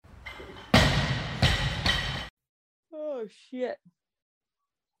Oh, shit.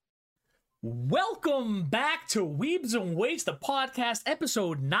 Welcome back to Weebs and Weights, the podcast,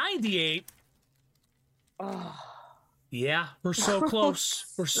 episode 98. Oh. Yeah, we're so close.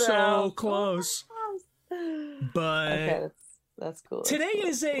 We're so close. But okay, that's cool. Today cool.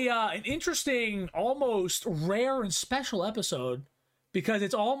 is an interesting, almost rare and special episode because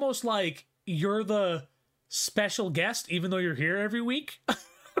it's almost like you're the special guest, even though you're here every week.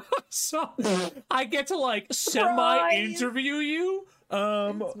 So I get to like semi-interview you.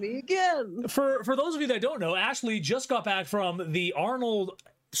 It's me again. For those of you that don't know, Ashley just got back from the Arnold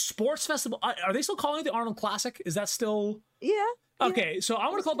Sports Festival. Are they still calling it the Arnold Classic? Is that still? Yeah. Okay, so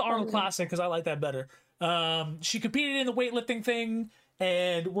I'm gonna call it the Arnold Classic because I like that better. She competed in the weightlifting thing,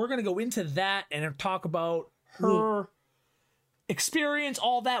 and we're gonna go into that and talk about her experience,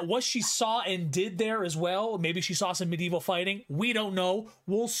 all that, what she saw and did there as well. Maybe she saw some medieval fighting. We don't know.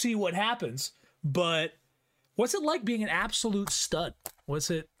 We'll see what happens. But what's it like being an absolute stud?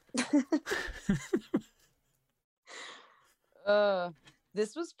 What's it?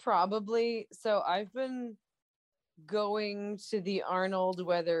 This was probably, so I've been going to the Arnold,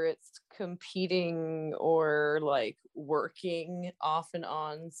 whether it's competing or like working off and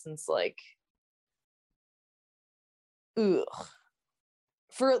on since like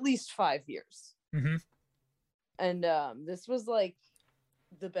for at least 5 years. Mm-hmm. And this was like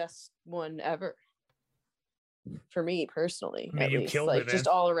the best one ever for me personally. I mean, at you least. killed like it, man. just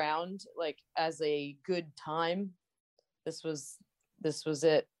all around, like as a good time. This was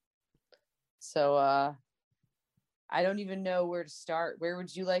it. So I don't even know where to start. Where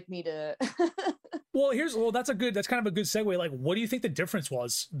would you like me to? Well, that's kind of a good segue. Like, what do you think the difference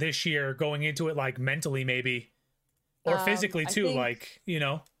was this year going into it, like mentally maybe, or physically too? Like, you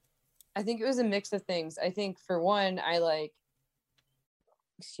know, I think it was a mix of things. I think for one,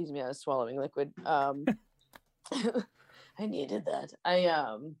 excuse me, I was swallowing liquid. I needed that.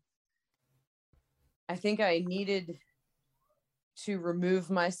 I think I needed to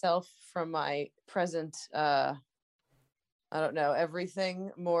remove myself from my present I don't know,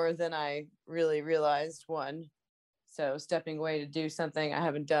 everything more than I really realized. One, so stepping away to do something I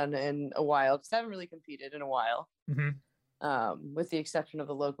haven't done in a while, because I haven't really competed in a while. Mm-hmm. With the exception of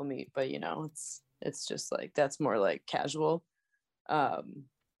the local meet, but you know, it's just like that's more like casual.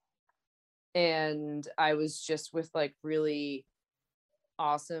 And I was just with like really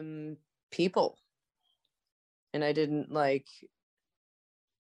awesome people, and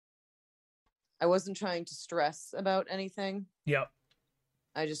I wasn't trying to stress about anything. Yep.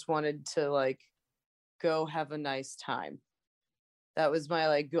 I just wanted to like go have a nice time. That was my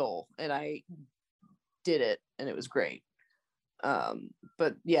like goal, and I did it, and it was great.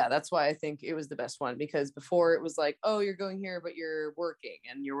 But yeah, that's why I think it was the best one, because before it was like, oh, you're going here, but you're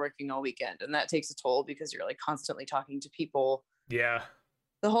working all weekend, and that takes a toll because you're like constantly talking to people. Yeah.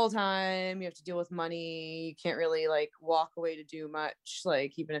 The whole time you have to deal with money. You can't really like walk away to do much.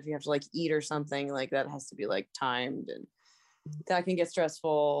 Like even if you have to like eat or something, like that has to be like timed, and that can get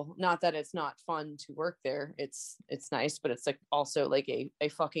stressful. Not that it's not fun to work there. It's nice, but it's like also like a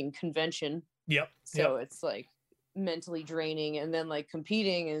fucking convention. Yep. So it's like mentally draining. And then like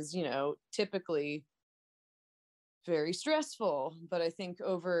competing is, you know, typically very stressful. But I think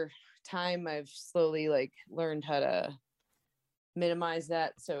over time I've slowly like learned how to minimize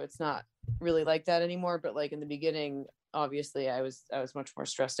that, so it's not really like that anymore. But like in the beginning, obviously I was much more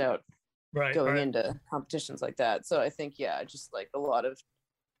stressed out going into competitions like that. So I think just like a lot of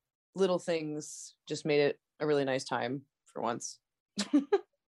little things just made it a really nice time for once.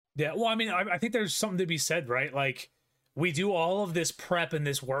 Yeah, well, I mean, I think there's something to be said, right? Like, we do all of this prep and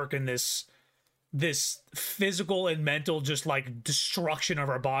this work and this physical and mental just like destruction of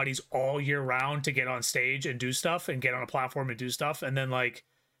our bodies all year round to get on stage and do stuff and get on a platform and do stuff, and then like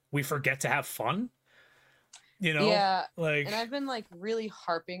we forget to have fun, you know? Yeah, like, and I've been like really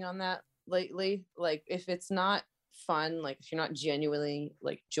harping on that lately. Like if it's not fun, like if you're not genuinely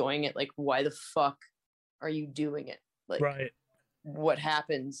like enjoying it, like why the fuck are you doing it? Like right. What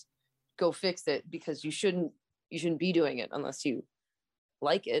happens? Go fix it, because you shouldn't be doing it unless you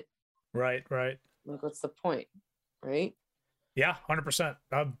like it. Right. Like, what's the point, right? Yeah, 100%.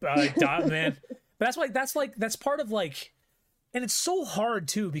 Man, but that's part of like, and it's so hard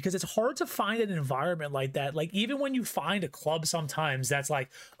too, because it's hard to find an environment like that. Like even when you find a club, sometimes that's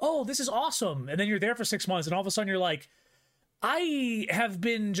like, oh, this is awesome, and then you're there for 6 months, and all of a sudden you're like, I have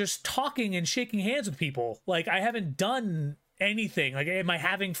been just talking and shaking hands with people. Like I haven't done anything. Like, am I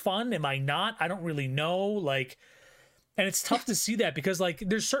having fun? Am I not? I don't really know. Like, and it's tough to see that, because like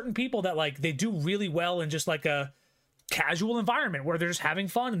there's certain people that like they do really well in just like a casual environment where they're just having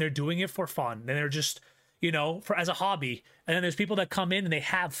fun and they're doing it for fun, and they're just, you know, for as a hobby. And then there's people that come in and they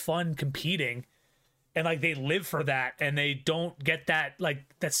have fun competing and like they live for that and they don't get that like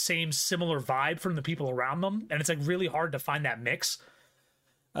that same similar vibe from the people around them. And it's like really hard to find that mix.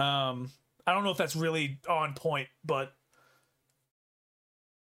 I don't know if that's really on point, but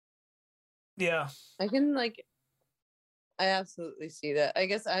yeah. I can like, I absolutely see that. I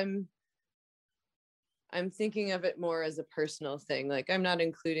guess I'm thinking of it more as a personal thing. Like I'm not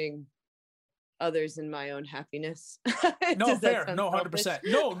including others in my own happiness. No, fair. No, 100%.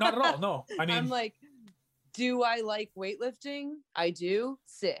 No, not at all. No. I mean, I'm like, do I like weightlifting? I do.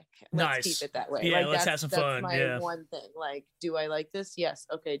 Sick. Let's nice. Keep it that way. Yeah, like, let's have some fun. That's my one thing. Like, do I like this? Yes.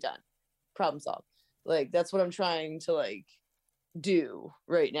 Okay, done. Problem solved. Like, that's what I'm trying to like do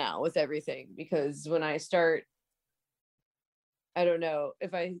right now with everything. Because when I start, I don't know,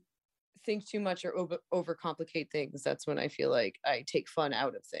 if I think too much or overcomplicate things, that's when I feel like I take fun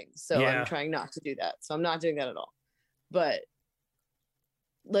out of things. So I'm trying not to do that. So I'm not doing that at all. But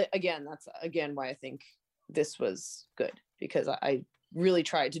again, that's again why I think this was good, because I really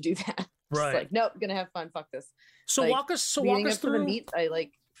tried to do that. Right. Just like, nope, gonna have fun. Fuck this. So like, walk us through the meet. I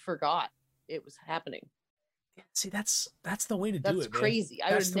like forgot it was happening. See, that's the way to do it. That's crazy.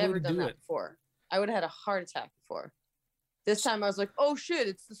 I would have never done that before. I would have had a heart attack before. This time I was like, oh shit,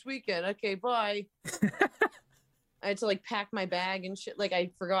 it's this weekend. Okay, bye. I had to like pack my bag and shit. Like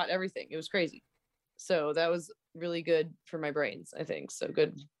I forgot everything. It was crazy. So that was really good for my brains, I think. So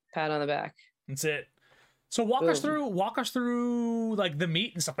good pat on the back. That's it. So walk us through like the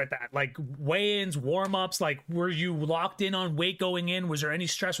meet and stuff like that. Like weigh-ins, warm-ups, like were you locked in on weight going in? Was there any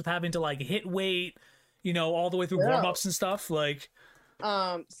stress with having to like hit weight, you know, all the way through warm-ups and stuff? Like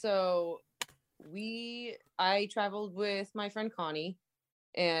so I traveled with my friend Connie,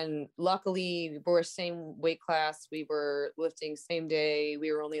 and luckily we're same weight class. We were lifting same day.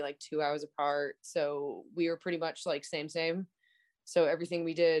 We were only like 2 hours apart. So we were pretty much like same. So everything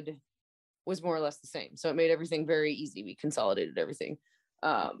we did was more or less the same. So it made everything very easy. We consolidated everything.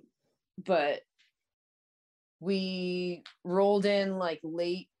 But we rolled in like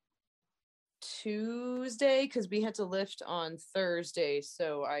late Tuesday because we had to lift on Thursday.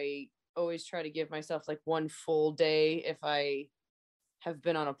 So I always try to give myself like one full day if I have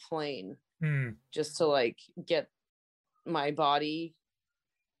been on a plane, just to like get my body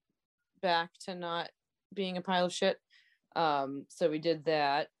back to not being a pile of shit. So we did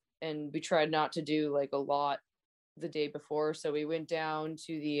that, and we tried not to do like a lot the day before. So we went down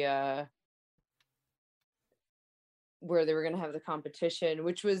to the where they were going to have the competition,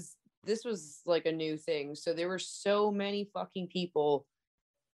 this was like a new thing. So there were so many fucking people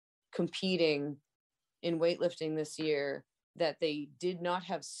competing in weightlifting this year that they did not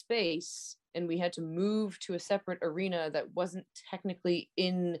have space, and we had to move to a separate arena that wasn't technically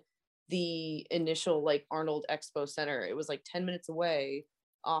in the initial like Arnold Expo Center. It was like 10 minutes away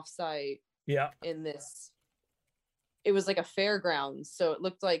off-site. Yeah. In this, it was like a fairground, so it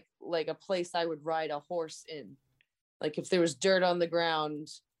looked like a place I would ride a horse in. Like if there was dirt on the ground,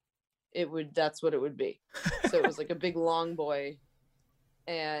 that's what it would be. So it was like a big long boy,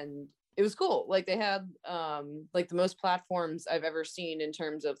 and it was cool. Like they had like the most platforms I've ever seen in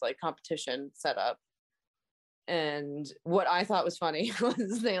terms of like competition setup. And what I thought was funny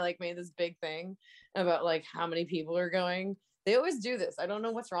was they like made this big thing about like how many people are going. They always do this. I don't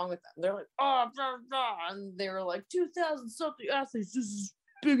know what's wrong with them. They're like, oh, blah, blah. And they were like 2,000 something athletes. This is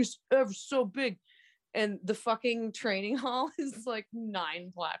biggest ever, so big. And the fucking training hall is like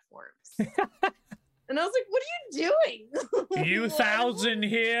 9 platforms. And I was like, what are you doing? You thousand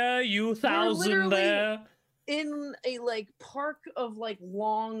here, you thousand there. In a like park of like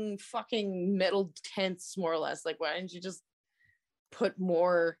long fucking metal tents, more or less. Like, why didn't you just put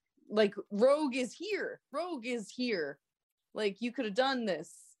more? Like, Rogue is here. Like, you could have done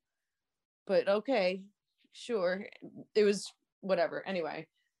this. But okay, sure. It was whatever. Anyway,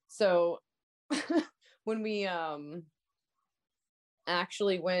 so when we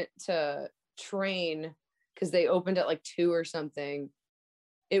actually went to train, because they opened at like 2 or something,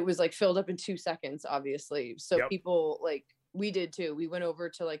 it was like filled up in 2 seconds, obviously. So people, like we did too, we went over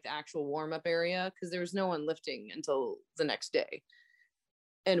to like the actual warm-up area because there was no one lifting until the next day,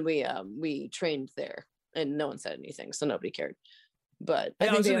 and we trained there, and no one said anything, so nobody cared. But I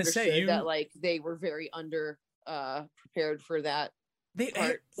think they understood that like they were very under prepared for that.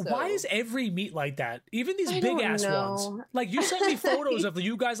 Why is every meet like that? Even these big ass ones. Like you sent me photos of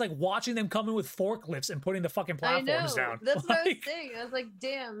you guys like watching them come in with forklifts and putting the fucking platforms down. That's what I was saying. I was like,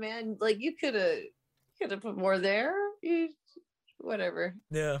 damn, man, like you could have put more there. Whatever.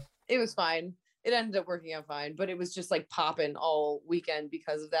 Yeah. It was fine. it ended up working out fine, but it was just like popping all weekend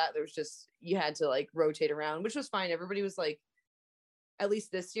because of that. There was just, you had to like rotate around, which was fine. Everybody was like, at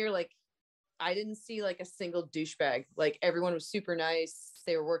least this year, like I didn't see like a single douchebag. Like everyone was super nice.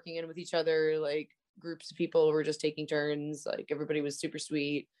 They were working in with each other. Like groups of people were just taking turns. Like everybody was super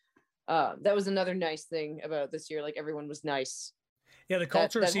sweet. That was another nice thing about this year. Like everyone was nice. Yeah, the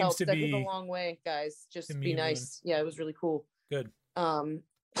culture that seems helps. to That goes a be long way, guys. Just be immune. nice. Yeah, it was really cool. Good. Um,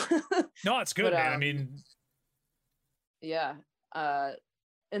 no, it's good, but, man. I mean, yeah.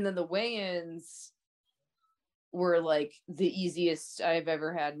 And then the weigh-ins were like the easiest I've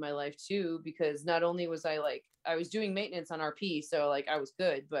ever had in my life too, because not only was I like, I was doing maintenance on RP, so like I was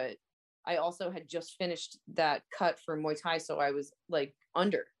good, but I also had just finished that cut for Muay Thai, so I was like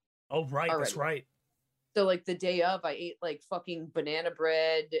under. Oh, right. Already. That's right. So like the day of, I ate like fucking banana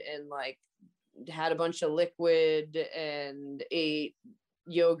bread and like had a bunch of liquid and ate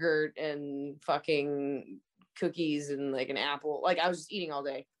yogurt and fucking cookies and like an apple. Like I was just eating all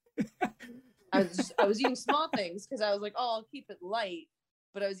day. I was eating small things because I was like, oh, I'll keep it light,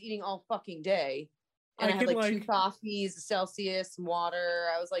 but I was eating all fucking day. And I had like 2 coffees, a Celsius, some water.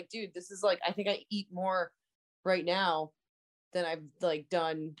 I was like, dude, this is like, I think I eat more right now than I've like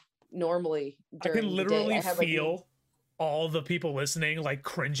done normally. I can literally feel all the people listening like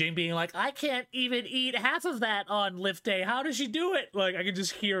cringing, being like, I can't even eat half of that on lift day. How does she do it? Like I can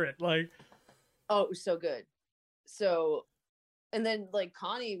just hear it. Like, oh, it was so good. So, and then like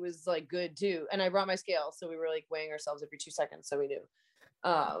Connie was like good too. And I brought my scale, so we were like weighing ourselves every 2 seconds, so we knew.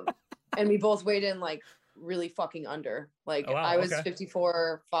 And we both weighed in like really fucking under. Like oh, wow, I was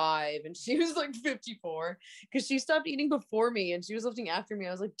 54.5 and she was like 54 because she stopped eating before me and she was lifting after me.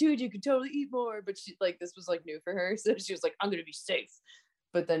 I was like, dude, you could totally eat more, but she like, this was like new for her, so she was like, I'm gonna be safe.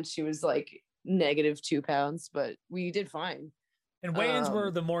 But then she was like -2 pounds, but we did fine. And weigh-ins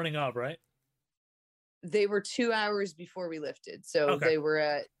were the morning of, right? They were 2 hours before we lifted, so they were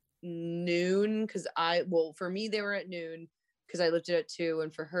at noon because for me they were at noon because I lifted at 2,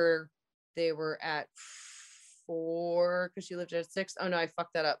 and for her they were at 4 because she lifted at 6. Oh no, I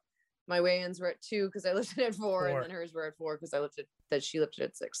fucked that up. My weigh-ins were at 2 because I lifted at 4, and then hers were at 4 because she lifted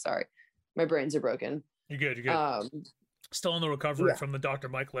at 6. Sorry, my brains are broken. You're good. You're good. Still in the recovery from the Dr.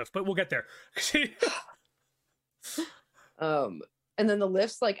 Mike lift, but we'll get there. And then the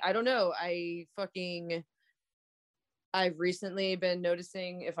lifts, like I don't know, I've recently been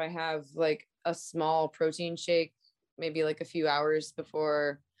noticing if I have like a small protein shake, maybe like a few hours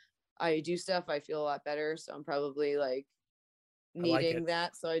before I do stuff, I feel a lot better. So I'm probably like needing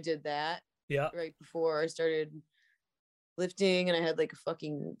that. So I did that right before I started lifting, and I had like a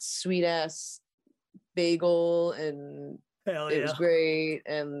fucking sweet ass bagel and it was great.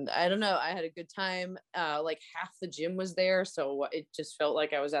 And I don't know, I had a good time. Like half the gym was there, so it just felt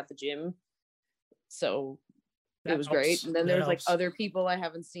like I was at the gym. So it was great. And then there was like other people I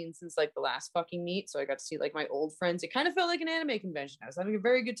haven't seen since like the last fucking meet. So I got to see like my old friends. It kind of felt like an anime convention. I was having a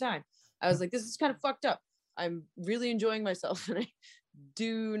very good time. I was like, this is kind of fucked up. I'm really enjoying myself and I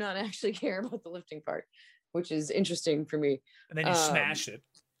do not actually care about the lifting part, which is interesting for me. And then you smashed it.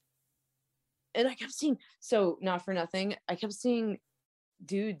 And I kept seeing, so not for nothing, I kept seeing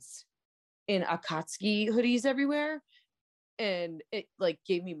dudes in Akatsuki hoodies everywhere. And it like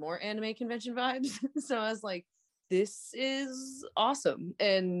gave me more anime convention vibes. So I was like, this is awesome.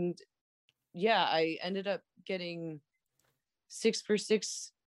 And yeah, I ended up getting 6 for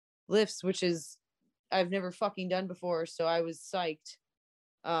 6 lifts, which is I've never fucking done before. So I was psyched.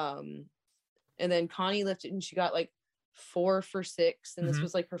 And then Connie lifted and she got like 4 for 6. And this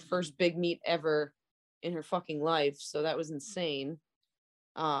was like her first big meet ever in her fucking life. So that was insane.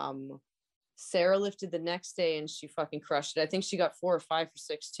 Sarah lifted the next day and she fucking crushed it. I think she got 4 or 5 for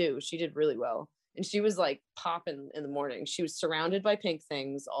 6 too. She did really well. And she was like popping in the morning. She was surrounded by pink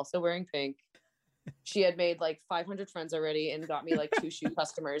things, also wearing pink. She had made like 500 friends already and got me like 2 shoe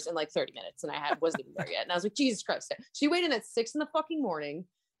customers in like 30 minutes. And wasn't even there yet. And I was like, Jesus Christ. She weighed in at 6 in the fucking morning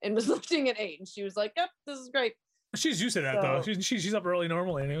and was lifting at 8. And she was like, yep, this is great. She's used to that though. She's up early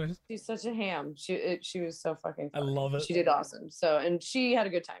normally anyways. She's such a ham. She was so fucking fun. I love it. She did awesome. So, and she had a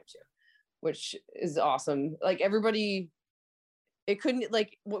good time too, which is awesome. Like everybody, it couldn't,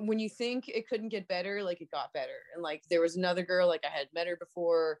 like when you think it couldn't get better, like it got better. And like there was another girl, like I had met her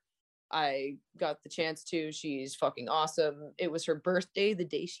before I got the chance to. She's fucking awesome. It was her birthday the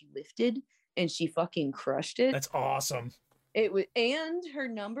day she lifted and she fucking crushed it. That's awesome. It was, and her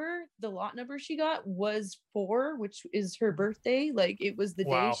number, the lot number she got was 4, which is her birthday. Like it was the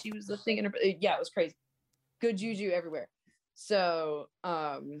day she was lifting in her, yeah, it was crazy. Good juju everywhere. So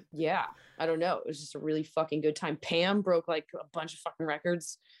yeah, I don't know, it was just a really fucking good time. Pam broke like a bunch of fucking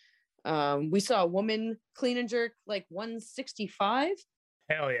records. We saw a woman clean and jerk like 165.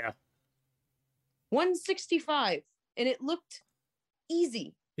 Hell yeah. 165. And it looked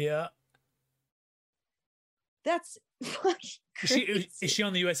easy. Yeah. That's fucking crazy. Is she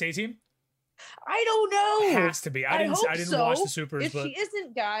on the USA team? I don't know. Has to be. I didn't watch the Supers. If she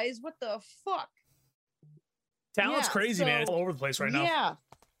isn't, guys, what the fuck? Talent's crazy, man. It's all over the place right now. Yeah.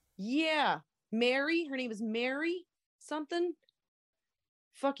 Yeah. Mary. Her name is Mary something.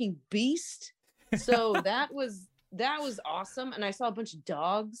 Fucking beast. So that was awesome. And I saw a bunch of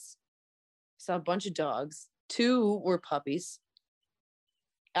dogs. 2 were puppies.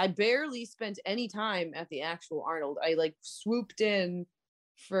 I barely spent any time at the actual Arnold. I like swooped in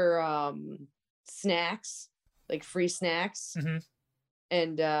for snacks, like free snacks. Mm-hmm.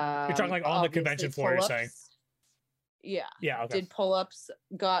 And you're talking like on the convention floor, you're saying? Yeah. Yeah. Okay. Did pull-ups,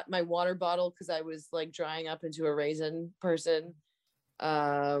 got my water bottle because I was like drying up into a raisin person.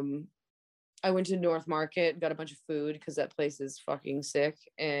 I went to North Market, got a bunch of food because that place is fucking sick.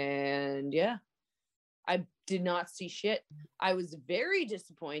 And yeah, I did not see shit. I was very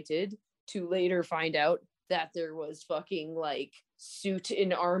disappointed to later find out that there was fucking like suit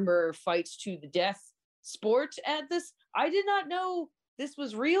and armor fights to the death sport at this. I did not know this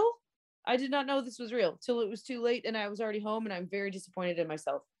was real. Till it was too late and I was already home, and I'm very disappointed in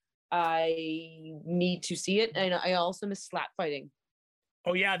myself. I need to see it. And I also miss slap fighting.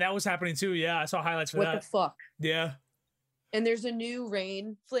 Oh yeah, that was happening too. Yeah, I saw highlights for that. What the fuck? Yeah. And there's a new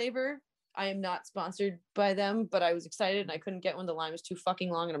Reign flavor. I am not sponsored by them, but I was excited and I couldn't get one. The line was too fucking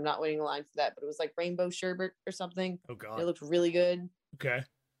long and I'm not waiting in line for that. But it was like rainbow sherbet or something. Oh god. It looked really good. Okay.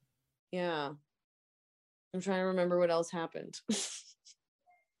 Yeah. I'm trying to remember what else happened.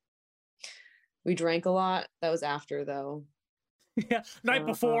 We drank a lot. That was after though. Yeah. Night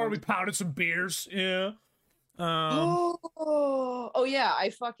before we pounded some beers. Yeah. Oh yeah. I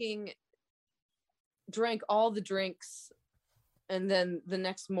fucking drank all the drinks. And then the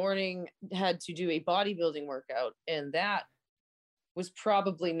next morning had to do a bodybuilding workout. And that was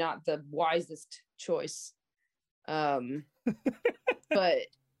probably not the wisest choice. But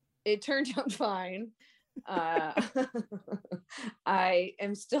it turned out fine. I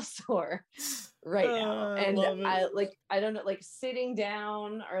am still sore right now. And I don't know, like sitting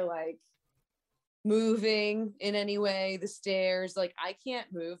down or like moving in any way, the stairs, like I can't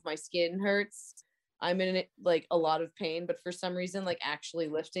move. My skin hurts. I'm in like a lot of pain, but for some reason, like actually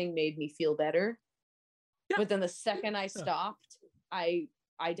lifting made me feel better. Yeah. But then the second I stopped, I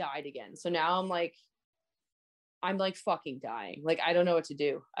died again. So now I'm like fucking dying. Like, I don't know what to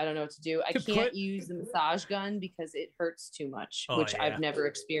do. I can't use the massage gun because it hurts too much, which I've never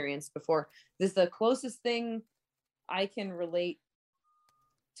experienced before. This is the closest thing I can relate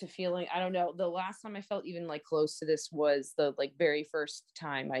to feeling. I don't know. The last time I felt even like close to this was the like very first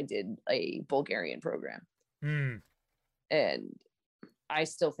time I did a Bulgarian program. And I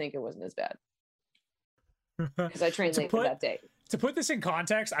still think it wasn't as bad because I trained late for that day. To put this in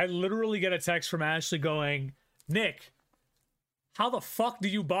context, I literally get a text from Ashley going, Nick, how the fuck do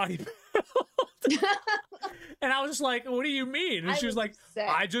you bodybuild? And I was just like, what do you mean? And she was like,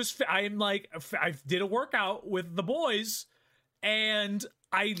 I did a workout with the boys and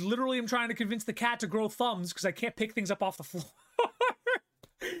I literally am trying to convince the cat to grow thumbs because I can't pick things up off the floor.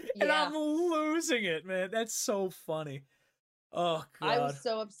 And I'm losing it, man. That's so funny. Oh god. I was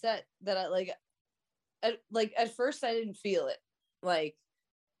so upset that at first I didn't feel it. Like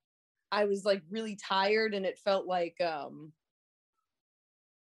I was like really tired and it felt like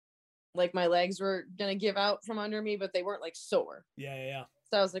my legs were gonna give out from under me, but they weren't like sore. Yeah.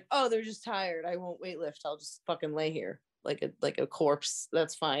 So I was like, oh, they're just tired. I won't weightlift. I'll just fucking lay here like a corpse.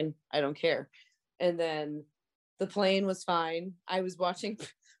 That's fine. I don't care. And then the plane was fine.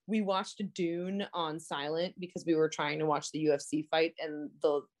 We watched Dune on silent because we were trying to watch the UFC fight, and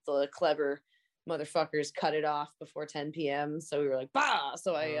the clever motherfuckers cut it off before 10 p.m. So we were like, bah!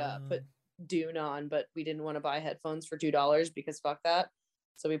 So I put Dune on, but we didn't want to buy headphones for $2 because fuck that.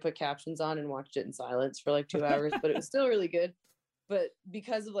 So we put captions on and watched it in silence for like 2 hours, but it was still really good. But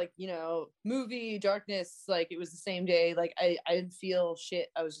because of like, movie darkness, like it was the same day. Like I didn't feel shit.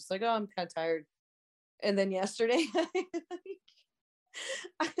 I was just like, oh, I'm kind of tired. And then yesterday,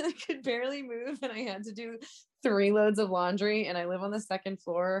 I could barely move and I had to do 3 loads of laundry. And I live on the 2nd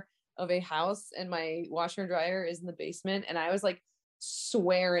floor of a house and my washer and dryer is in the basement. And I was like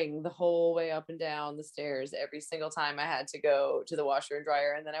swearing the whole way up and down the stairs every single time I had to go to the washer and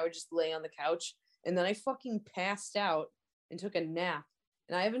dryer. And then I would just lay on the couch and then I fucking passed out and took a nap.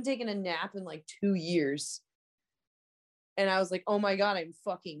 And I haven't taken a nap in like 2 years. And I was like, oh my God, I'm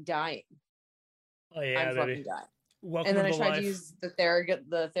fucking dying. Oh yeah, I'm fucking dying. Welcome And then to I the tried life. to use the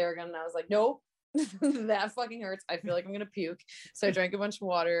Theragun, and I was like, nope, that fucking hurts. I feel like I'm gonna puke. So I drank a bunch of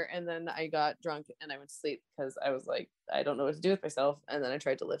water, and then I got drunk and I went to sleep because I was like, I don't know what to do with myself. And then I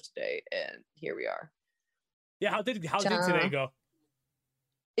tried to lift today, and here we are. Yeah, how did today go?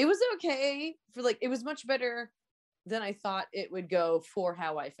 It was okay. It was much better than I thought it would go for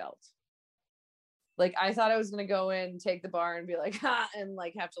how I felt. Like, I thought I was gonna go in, take the bar, and be like, ha, and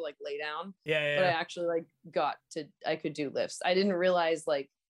like have to like lay down. Yeah. But I actually like I could do lifts. I didn't realize, like,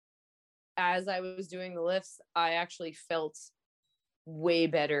 as I was doing the lifts, I actually felt way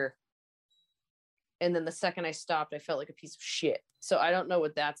better. And then the second I stopped, I felt like a piece of shit. So I don't know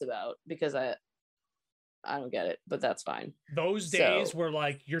what that's about, because I don't get it, but that's fine. Those days where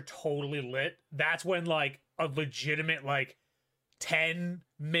like you're totally lit, that's when like a legitimate like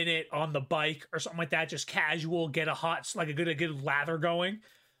 10-minute on the bike or something like that, just casual, get a hot, like a good lather going,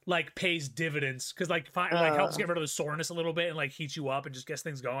 like pays dividends, because like helps get rid of the soreness a little bit and like heats you up and just gets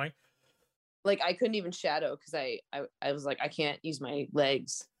things going. Like, I couldn't even shadow because I was like, I can't use my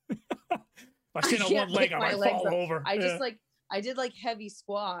legs. If I stand on one leg, I might fall over. I did like heavy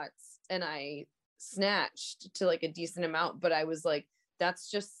squats, and I snatched to like a decent amount, but I was like, that's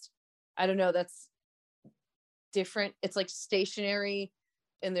just, I don't know, that's different. It's like stationary,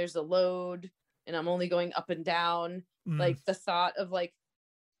 and there's a load, and I'm only going up and down. Like, the thought of like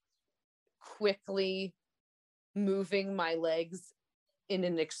quickly moving my legs in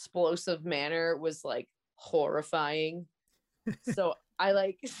an explosive manner was like horrifying. So I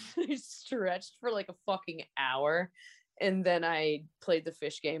like stretched for like a fucking hour, and then I played the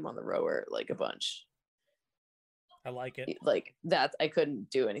fish game on the rower like a bunch. I like it. Like that, I couldn't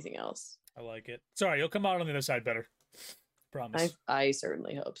do anything else. I like it. Sorry, you'll come out on the other side better. Promise. I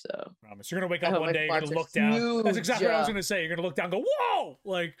certainly hope so. Promise. You're gonna wake up one day, you're gonna look down. Huge. That's exactly what I was gonna say. You're gonna look down and go, whoa!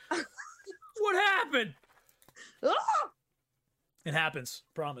 Like, what happened? It happens.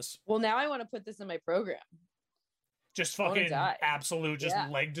 Promise. Well, now I want to put this in my program. Just fucking absolute, just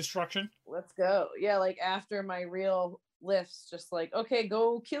leg destruction. Let's go. Yeah, like after my real lifts, just like, okay,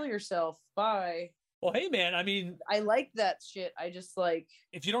 go kill yourself. Bye. Well, hey man, I mean, I like that shit. I just like,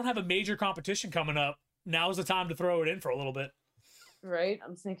 if you don't have a major competition coming up, now's the time to throw it in for a little bit. Right?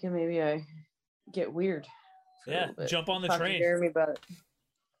 I'm thinking maybe I get weird. Yeah, jump on the train. Jeremy about it.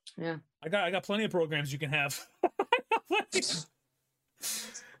 Yeah. I got plenty of programs you can have.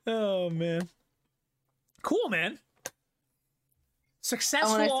 Oh man. Cool, man.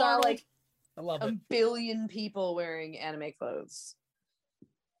 Successful. And I saw like I love a billion people wearing anime clothes.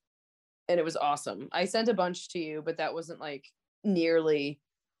 And it was awesome. I sent a bunch to you, but that wasn't like nearly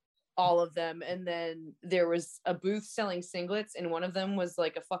all of them. And then there was a booth selling singlets, and one of them was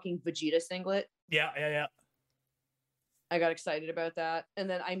like a fucking Vegeta singlet. Yeah. I got excited about that. And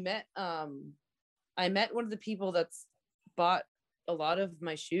then I met one of the people that's bought a lot of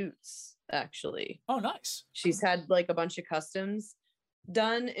my shoots, actually. Oh, nice. She's had like a bunch of customs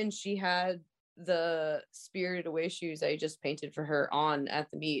done, and she had the Spirited Away shoes I just painted for her on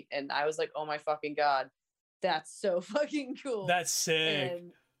at the meet, and I was like, oh my fucking god, that's so fucking cool. That's sick.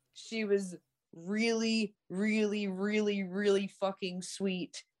 And she was really, really, really, really fucking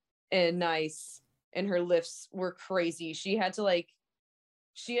sweet and nice, and her lifts were crazy. She had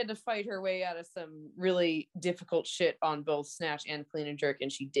to fight her way out of some really difficult shit on both snatch and clean and jerk,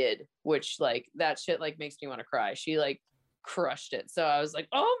 and she did, which like that shit like makes me want to cry. She like crushed it. So I was like,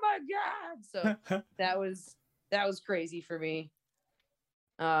 oh my god. So that was crazy for me.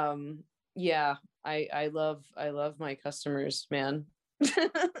 Yeah, I love my customers, man.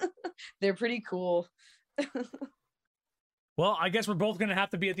 They're pretty cool. Well, I guess we're both gonna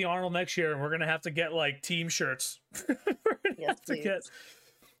have to be at the Arnold next year, and we're gonna have to get like team shirts. We're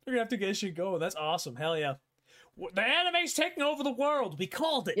gonna have to get shit going. That's awesome. Hell yeah. The anime's taking over the world. We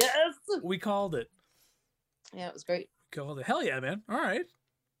called it. Yes. We called it. Yeah, it was great. Called it. Hell yeah, man. All right.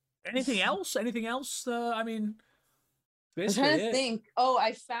 Anything else? Anything else? I mean, I'm trying to think. Oh,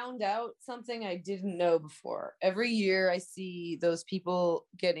 I found out something I didn't know before. Every year I see those people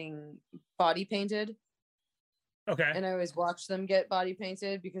getting body painted. Okay. And I always watch them get body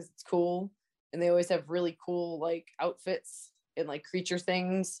painted because it's cool. And they always have really cool like outfits and like creature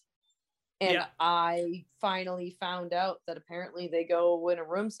things. And yeah. I finally found out that apparently they go in a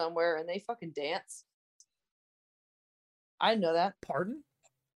room somewhere and they fucking dance. I didn't know that. Pardon?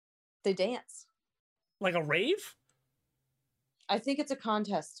 They dance. Like a rave? I think it's a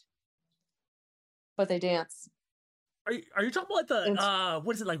contest. But they dance. Are you talking about the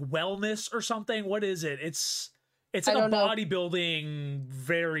what is it, like wellness or something? What is it? It's like a bodybuilding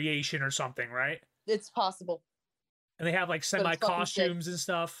variation or something, right? It's possible. And they have like semi costumes and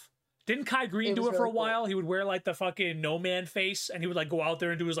stuff. Didn't Kai Green It do was it for a really cool. while? He would wear like the fucking no man face, and he would like go out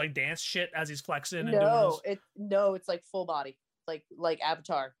there and do his like dance shit as he's flexing and doing this. It's like full body, like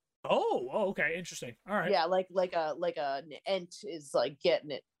Avatar. Oh, okay, interesting. All right. Yeah, like an ent is like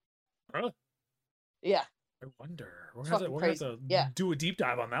getting it. Really? Yeah. I wonder. We're Fucking gonna have crazy. to Yeah. do a deep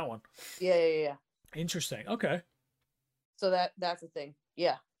dive on that one. Yeah. Interesting. Okay. So that's the thing.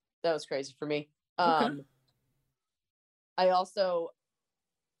 Yeah, that was crazy for me. Okay. I also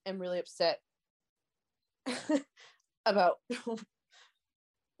am really upset about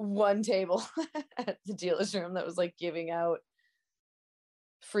one table at the dealer's room that was like giving out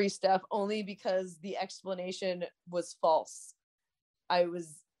free stuff only because the explanation was false. I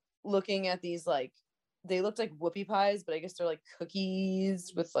was looking at these, like, they looked like whoopie pies, but I guess they're like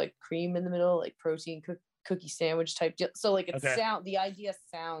cookies with like cream in the middle, like protein cookie sandwich type deal. So like the idea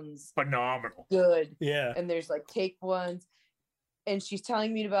sounds phenomenal, good. Yeah. And there's like cake ones, and she's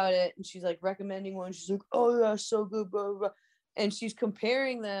telling me about it, and she's like recommending one. She's like, oh yeah, so good, blah, blah, blah. And she's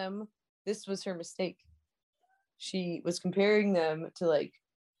comparing them. This was her mistake. She was comparing them to like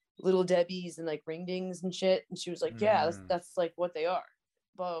Little Debbie's and like Ring Dings and shit. And she was like, yeah, that's like what they are.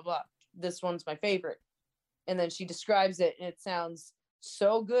 Blah, blah, blah. This one's my favorite. And then she describes it, and it sounds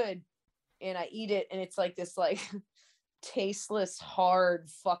so good. And I eat it, and it's like this like tasteless, hard,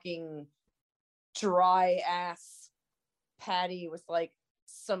 fucking dry ass patty with like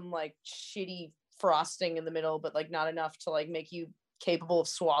some like shitty frosting in the middle, but like not enough to like make you capable of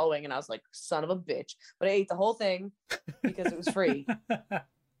swallowing. And I was like, son of a bitch. But I ate the whole thing because it was free.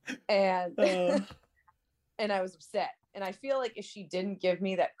 And and I was upset. And I feel like if she didn't give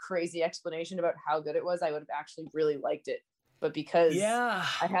me that crazy explanation about how good it was, I would have actually really liked it. But because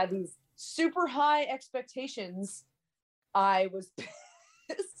I had these super high expectations, I was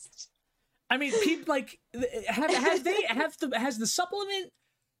pissed. I mean, people like has the supplement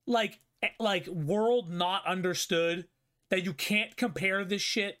like world not understood that you can't compare this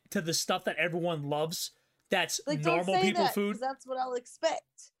shit to the stuff that everyone loves? That's like, normal people food. That's what I'll expect.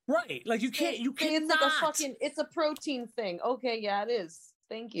 Right. Like you can't. It's like a fucking. It's a protein thing. Okay, yeah, it is.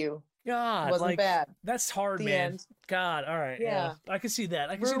 Thank you. God, wasn't like, bad. That's hard, the man. End. God, all right. Yeah, I can see that.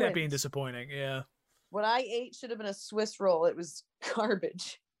 I can see that being disappointing. Yeah. What I ate should have been a Swiss roll. It was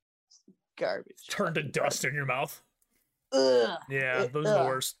garbage. Garbage. Turned to dust in your mouth. Ugh. Yeah, those are the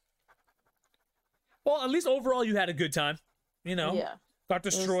worst. Well, at least overall you had a good time. You know. Yeah. Got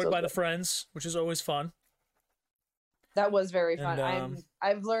destroyed by the friends, which is always fun. That was very fun. And,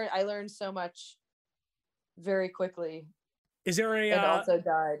 I learned so much very quickly. Is there a and also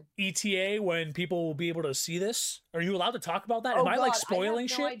died. ETA when people will be able to see this? Are you allowed to talk about that? Am I like spoiling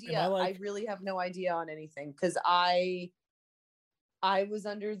shit? Idea. I really have no idea on anything because I was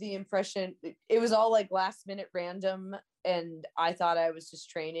under the impression it was all like last minute random, and I thought I was just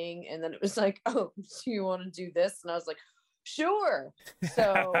training, and then it was like, oh, do you want to do this? And I was like, sure.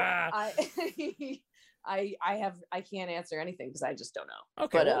 So I can't answer anything because I just don't know.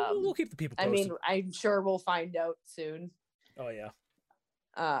 Okay, but we'll keep the people posted. I mean, I'm sure we'll find out soon. Oh yeah.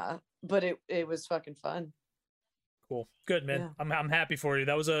 But it was fucking fun. Cool. Good, man. Yeah. I'm happy for you.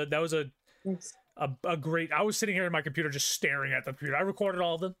 That was a great. I was sitting here in my computer just staring at the computer. I recorded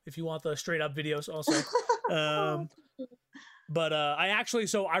all of them if you want the straight up videos also. But I actually,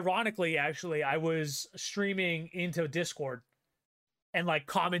 so ironically, I was streaming into Discord and like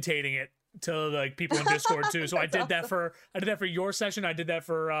commentating it to like people in Discord too. So I did that for your session. I did that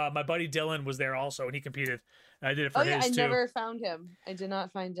for my buddy Dylan was there also, and he competed. I did it for his too. I never found him. I did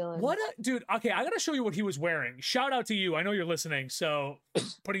not find Dylan. What a dude. Okay, I gotta show you what he was wearing. Shout out to you. I know you're listening, so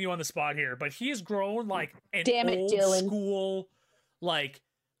putting you on the spot here. But he has grown like an old school like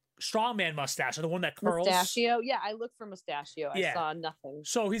strongman mustache, or the one that curls. Mustachio? Yeah, I looked for mustachio. I saw nothing.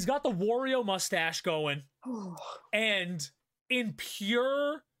 So he's got the Wario mustache going. And in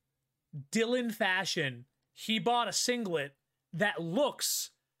pure Dylan fashion, he bought a singlet that looks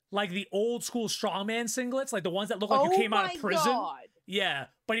like the old school strongman singlets, like the ones that look like you came out of prison. God. Yeah,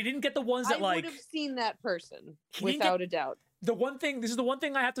 but he didn't get the ones that I would have seen that person without a doubt. This is the one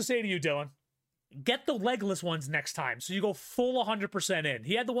thing I have to say to you, Dylan. Get the legless ones next time, so you go full 100% in.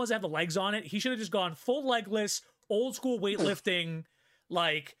 He had the ones that have the legs on it. He should have just gone full legless, old school weightlifting,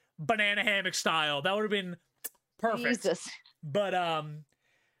 like banana hammock style. That would have been perfect. Jesus. But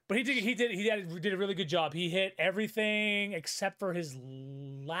he did a really good job. He hit everything except for his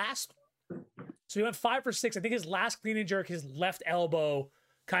last. So he went 5 for 6. I think his last clean and jerk, his left elbow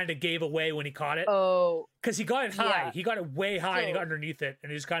kind of gave away when he caught it. Oh, because he got it high. Yeah. He got it way high, and he got underneath it,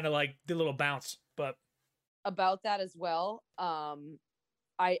 and he just kind of like did a little bounce. But about that as well,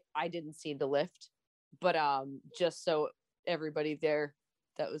 I didn't see the lift, but just so everybody there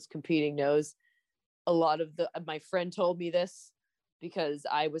that was competing knows. A lot of my friend told me this because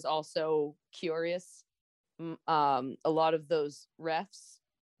I was also curious. A lot of those refs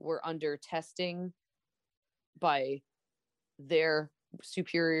were under testing by their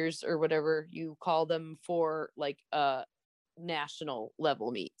superiors or whatever you call them for like national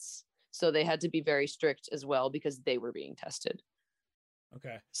level meets. So they had to be very strict as well because they were being tested.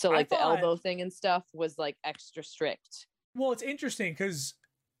 Okay. So like the elbow thing and stuff was like extra strict. Well, it's interesting because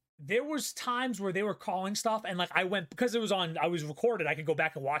there was times where they were calling stuff and like I went, because I was recorded, I could go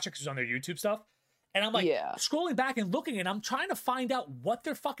back and watch it because it was on their YouTube stuff. And I'm like scrolling back and looking and I'm trying to find out what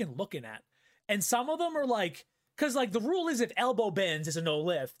they're fucking looking at. And some of them are like, because like the rule is if elbow bends, it's a no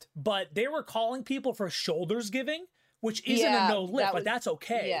lift, but they were calling people for shoulders giving, which isn't a no lift, but that's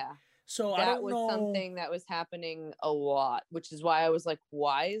okay. Yeah. So that I don't was know. Something that was happening a lot, which is why I was like,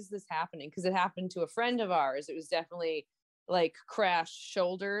 why is this happening? Because it happened to a friend of ours. It was definitely like crash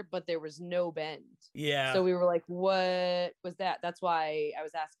shoulder, but there was no bend. Yeah. So we were like, what was that? That's why I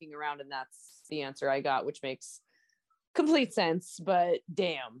was asking around, and that's the answer I got, which makes complete sense. But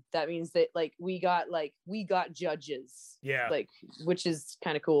damn, that means that like we got judges. Yeah. Like, which is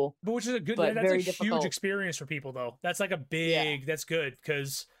kind of cool. But which is a good, that's very a huge experience for people though. That's like a big, that's good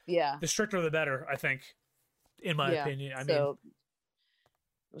because the stricter the better, I think, in my opinion. I mean, it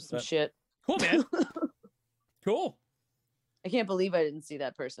was some shit. Cool, man. Cool. I can't believe I didn't see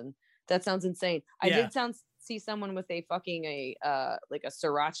that person. That sounds insane. I did see someone with a fucking like a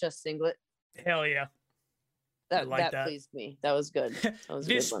sriracha singlet. Hell yeah. That pleased me. That was good. That was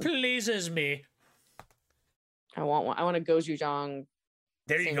this good pleases me. I want one. I want a gochujang.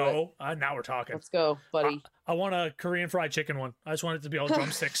 There you go. Now we're talking. Let's go, buddy. I want a Korean fried chicken one. I just want it to be all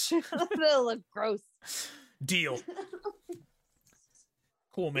drumsticks. That'll look gross. Deal.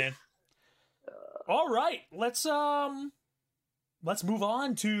 Cool, man. All right, let's move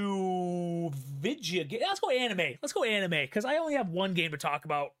on to video game. Let's go anime. Let's go anime because I only have one game to talk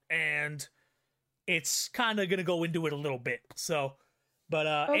about, and it's kind of gonna go into it a little bit. So, but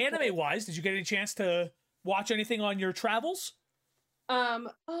anime wise, did you get any chance to watch anything on your travels?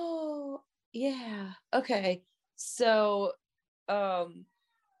 Oh yeah. Okay. So, I'm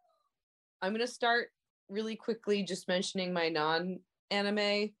gonna start really quickly just mentioning my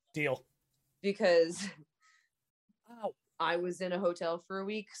non-anime deal because I was in a hotel for a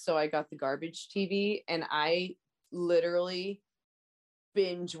week, so I got the garbage TV and I literally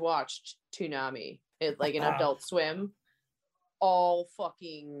binge watched Toonami, like an Adult Swim, all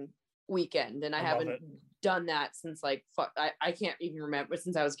fucking weekend, and I haven't done that since like I can't even remember,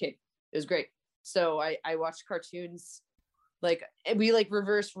 since I was a kid. It was great. So I watched cartoons, like we like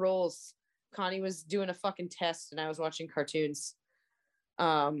reverse roles. Connie was doing a fucking test and I was watching cartoons.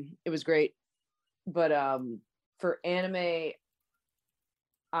 It was great. But for anime,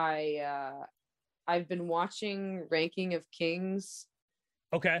 I've been watching Ranking of Kings.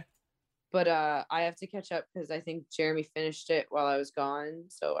 Okay. But I have to catch up because I think Jeremy finished it while I was gone.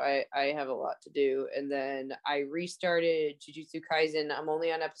 So I have a lot to do. And then I restarted Jujutsu Kaisen. I'm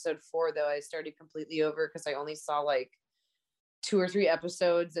only on episode 4, though. I started completely over because I only saw like 2 or 3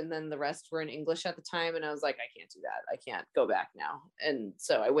 episodes, and then the rest were in English at the time. And I was like, I can't do that. I can't go back now. And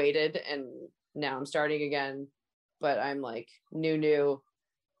so I waited, and now I'm starting again. But I'm like new.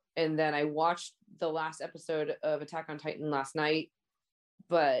 And then I watched the last episode of Attack on Titan last night.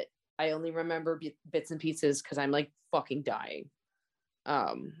 But I only remember bits and pieces because I'm like fucking dying.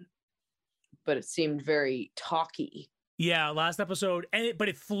 But it seemed very talky. Yeah, last episode, but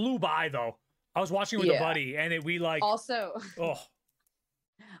it flew by though. I was watching it with a buddy, and we like also. Oh,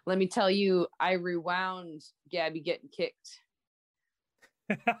 let me tell you, I rewound Gabby getting kicked.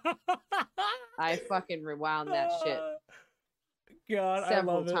 I fucking rewound that shit. God,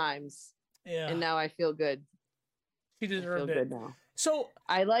 several I love it. Times. Yeah, and now I feel good. She deserved it. Good now. So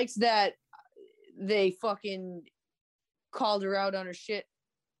I liked that they fucking called her out on her shit.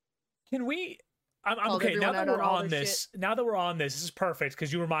 Can we? I'm okay. Now that we're on this, this is perfect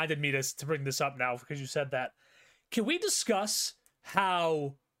because you reminded me to bring this up now because you said that. Can we discuss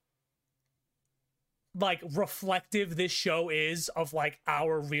how like reflective this show is of like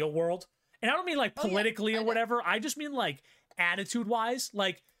our real world? And I don't mean like politically or whatever. I just mean like attitude wise.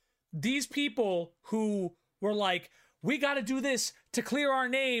 Like these people who were like, we got to do this to clear our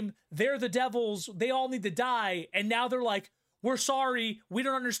name. They're the devils. They all need to die. And now they're like, we're sorry. We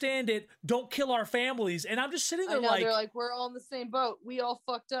don't understand it. Don't kill our families. And I'm just sitting there like, they're like, we're all in the same boat. We all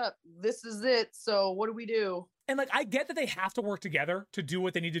fucked up. This is it. So what do we do? And like, I get that they have to work together to do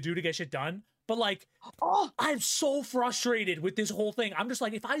what they need to do to get shit done. But like, I'm so frustrated with this whole thing. I'm just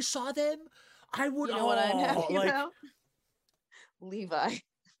like, if I saw them, I would. You know what I'm happy about? Levi.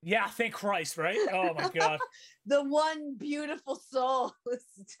 Yeah, thank Christ, right? Oh my God. The one beautiful soul is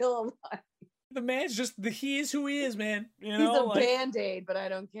still alive. The man's just he is who he is, man. You He's know, a like band-aid, but I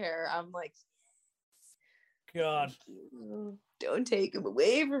don't care. I'm like, God. don't take him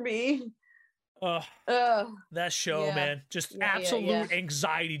away from me. Uh Uh, that show, yeah. man. Just Yeah, absolute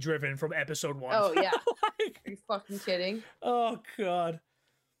anxiety driven from episode 1. Oh yeah. Like, Are you fucking kidding? oh God.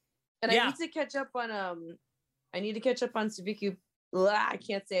 And Yeah. I need to catch up on Subiku. I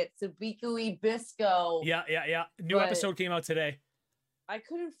can't say it. Subiku Ibisco. Yeah. New episode came out today. I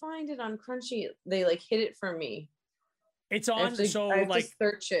couldn't find it on Crunchy. They like hid it from me. It's on. I have to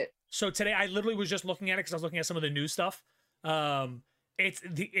search it. So today I literally was just looking at it because I was looking at some of the new stuff.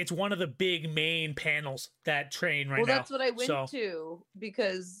 It's one of the big main panels that train right now. Well, that's what I went to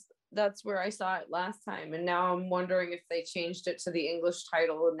because that's where I saw it last time, and now I'm wondering if they changed it to the English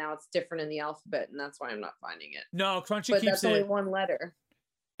title and now it's different in the alphabet, and that's why I'm not finding it. No, Crunchy but keeps that's only one letter.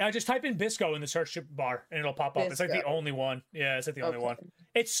 Just type in Bisco in the search bar and it'll pop up. Bisco. It's like the only one. Yeah, it's like the only one.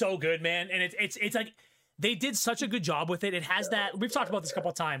 It's so good, man, and it's like they did such a good job with it. It has that, we've talked about this a couple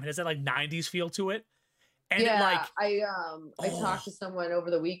of times. It has that like 90s feel to it. And yeah, I talked to someone over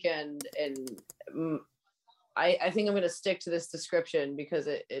the weekend, and I think I'm going to stick to this description because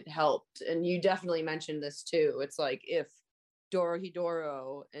it helped. And you definitely mentioned this too. It's like if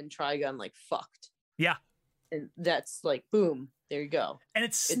Dorohedoro and Trigun like fucked. Yeah. And that's like, boom, there you go. And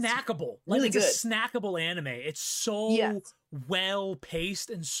it's snackable. Like, it's a snackable anime. It's so well paced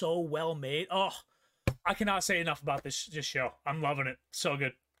and so well made. Oh, I cannot say enough about this show. I'm loving it. So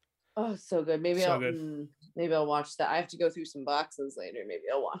good. Oh, so good. Maybe I'll watch that. I have to go through some boxes later. Maybe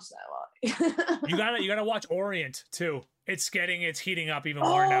I'll watch that while you gotta watch Orient too. It's heating up even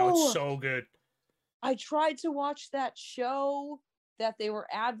more now. It's so good. I tried to watch that show that they were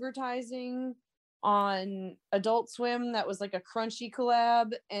advertising on Adult Swim that was like a Crunchy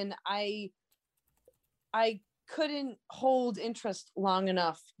collab, and I couldn't hold interest long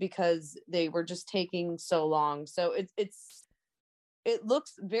enough because they were just taking so long. So it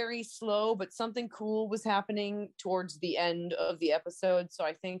looks very slow, but something cool was happening towards the end of the episode. So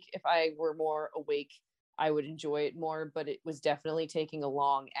I think if I were more awake, I would enjoy it more, but it was definitely taking a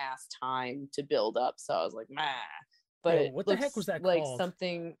long ass time to build up. So I was like, meh. But what the heck was that like called?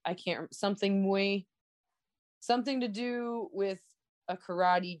 Something to do with a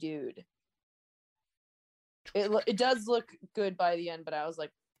karate dude. It does look good by the end, but I was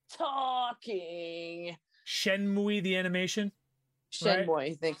like, talking. Shenmue the animation? Shenmue,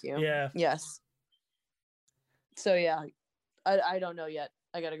 right? Thank you. Yeah. Yes. So yeah, I don't know yet.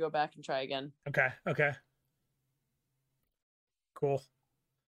 I got to go back and try again. Okay. Cool.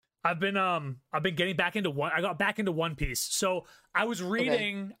 I've been getting back into I got back into One Piece. So I was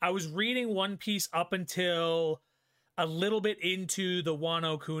reading One Piece up until a little bit into the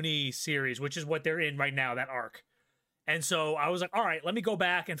Wano Kuni series, which is what they're in right now, that arc. And so I was like, all right, let me go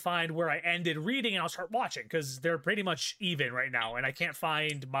back and find where I ended reading and I'll start watching, because they're pretty much even right now. And I can't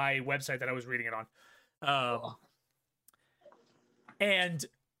find my website that I was reading it on. And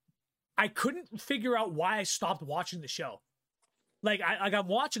I couldn't figure out why I stopped watching the show. Like, I'm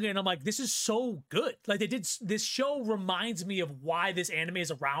watching it and I'm like, this is so good. Like, this show reminds me of why this anime is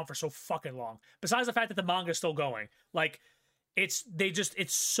around for so fucking long. Besides the fact that the manga is still going. Like, it's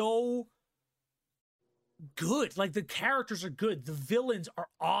so good. Like, the characters are good. The villains are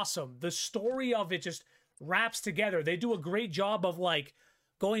awesome. The story of it just wraps together. They do a great job of, like,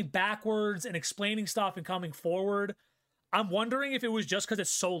 going backwards and explaining stuff and coming forward. I'm wondering if it was just because it's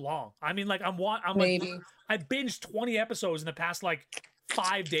so long. I mean, like, maybe. I binged 20 episodes in the past, like,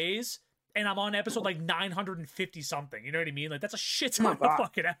 5 days, and I'm on episode, like, 950 something. You know what I mean? Like, that's a shit ton of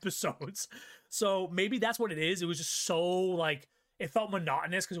fucking episodes. So maybe that's what it is. It was just so, like, it felt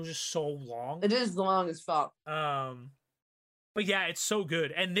monotonous because it was just so long. It is long as fuck. But yeah, it's so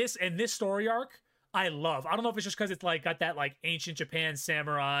good. And this story arc, I love. I don't know if it's just because it's, like, got that, like, ancient Japan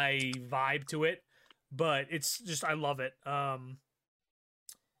samurai vibe to it. But it's just, I love it.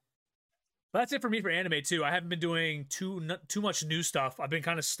 But that's it for me for anime too. I haven't been doing too much new stuff. I've been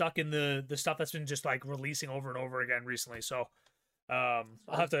kind of stuck in the stuff that's been just like releasing over and over again recently. So I'll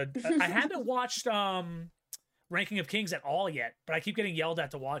have to. I haven't watched Ranking of Kings at all yet, but I keep getting yelled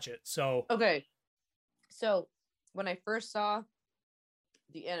at to watch it. So okay. So when I first saw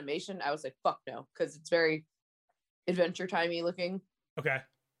the animation, I was like, "Fuck no," because it's very Adventure Timey looking. Okay.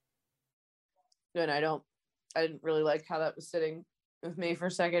 And I didn't really like how that was sitting with me for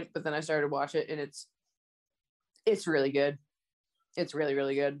a second, but then I started to watch it and it's really good. It's really,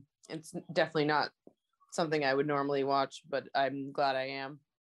 really good. It's definitely not something I would normally watch, but I'm glad I am.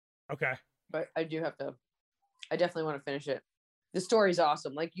 Okay. But I definitely want to finish it. the story's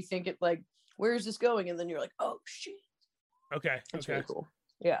awesome. Like you think it like, where is this going? And then you're like, oh shit. Okay. It's Okay. really cool.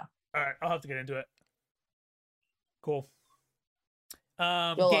 Yeah. All right. I'll have to get into it. Cool.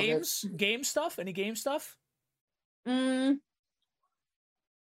 Games? Game stuff? Any game stuff? Hang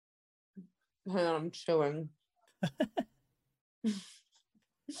on, I'm showing.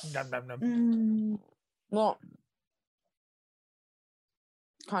 Num, num, num. Well,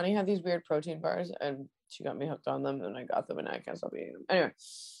 Connie had these weird protein bars and she got me hooked on them and I got them and I can't stop eating them. Anyway.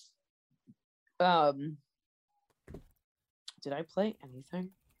 Did I play anything?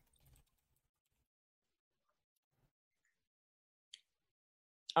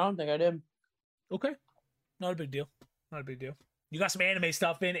 I don't think I did. Okay. Not a big deal. Not a big deal. You got some anime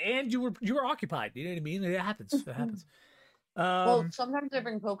stuff in and you were occupied. You know what I mean? It happens. It happens. Well, sometimes I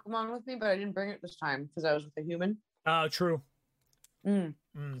bring Pokemon with me, but I didn't bring it this time because I was with a human. True.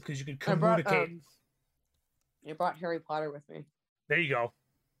 Because you could communicate. I brought Harry Potter with me. There you go.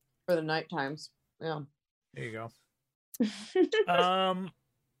 For the night times. Yeah. There you go.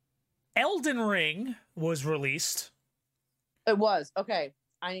 Elden Ring was released. It was. Okay.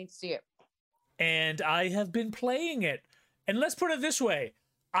 I need to see it. And I have been playing it. And let's put it this way.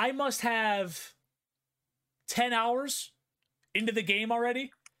 I must have 10 hours into the game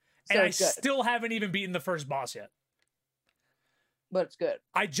already. And I still haven't even beaten the first boss yet. But it's good.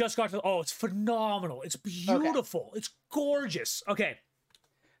 I just got to... Oh, it's phenomenal. It's beautiful. Okay. It's gorgeous. Okay.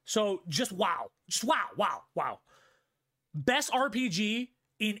 So just wow. Just wow. Best RPG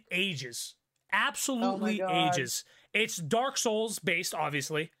in ages. Absolutely ages. It's Dark Souls based,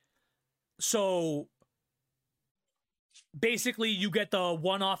 obviously. So basically you get the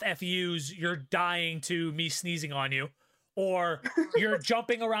one-off FUs, you're dying to me sneezing on you, or you're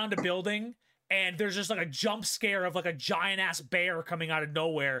jumping around a building and there's just like a jump scare of like a giant ass bear coming out of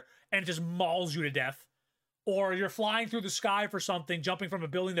nowhere and it just mauls you to death. Or you're flying through the sky for something, jumping from a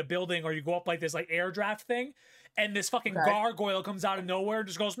building to building, or you go up like this like air draft thing, and this fucking gargoyle comes out of nowhere and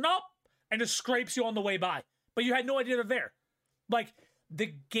just goes, nope, and just scrapes you on the way by. But you had no idea they're there. Like,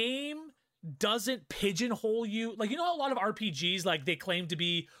 the game doesn't pigeonhole you. Like, you know, a lot of RPGs, like, they claim to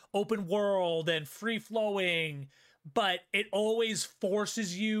be open world and free-flowing, but it always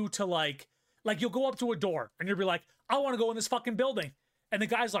forces you to, like, you'll go up to a door, and you'll be like, I want to go in this fucking building. And the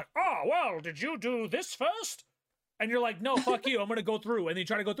guy's like, oh, well, did you do this first? And you're like, no, fuck you, I'm going to go through. And then you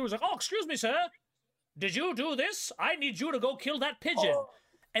try to go through. He's like, oh, excuse me, sir. Did you do this? I need you to go kill that pigeon.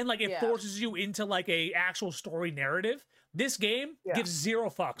 And, like, it forces you into, like, a actual story narrative. This game gives zero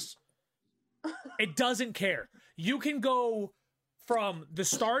fucks. It doesn't care. You can go from the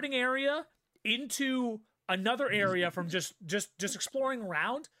starting area into another area from just exploring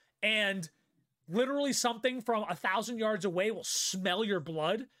around, and literally something from 1,000 yards away will smell your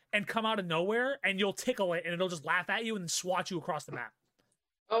blood and come out of nowhere, and you'll tickle it, and it'll just laugh at you and swat you across the map.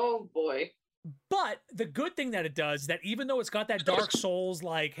 Oh, boy. But the good thing that it does, that even though it's got that Dark Souls,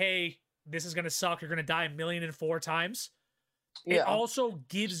 like, hey, this is going to suck, you're going to die 1,000,004 times, it also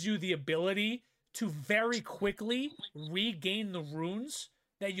gives you the ability to very quickly regain the runes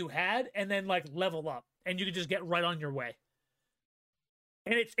that you had and then, like, level up, and you can just get right on your way.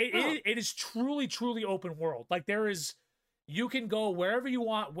 And it is truly, truly open world. Like, you can go wherever you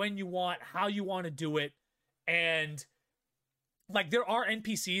want, when you want, how you want to do it. And, like, there are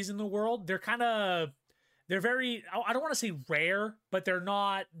NPCs in the world. They're very, I don't want to say rare, but they're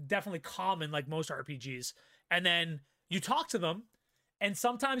not definitely common like most RPGs. And then you talk to them, and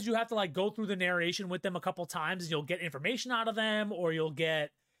sometimes you have to, like, go through the narration with them a couple times, and you'll get information out of them, or you'll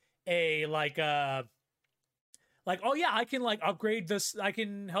get a, like, oh yeah, I can, like, upgrade this. I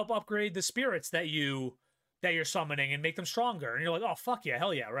can help upgrade the spirits that you're summoning and make them stronger. And you're like, oh, fuck yeah,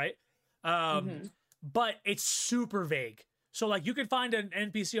 hell yeah, right? But it's super vague. So, like, you can find an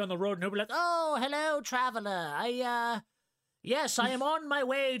NPC on the road and he'll be like, oh, hello, traveler. Yes, I am on my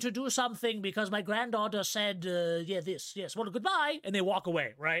way to do something because my granddaughter said, this, yes, well, goodbye. And they walk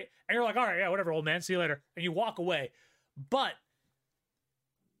away, right? And you're like, all right, yeah, whatever, old man, see you later. And you walk away. But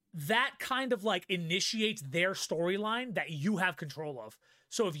that kind of, like, initiates their storyline that you have control of.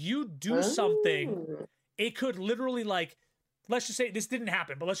 So if you do something, it could literally, like, let's just say this didn't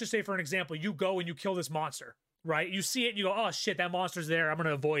happen, but let's just say, for an example, you go and you kill this monster, right? You see it and you go, oh shit, that monster's there, I'm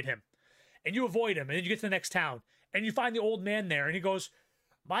gonna avoid him. And you avoid him, and then you get to the next town, and you find the old man there, and he goes,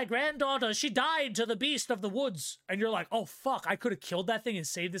 my granddaughter, she died to the beast of the woods. And you're like, oh fuck, I could have killed that thing and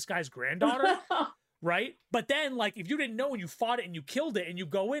saved this guy's granddaughter. Right? But then, like, if you didn't know and you fought it and you killed it and you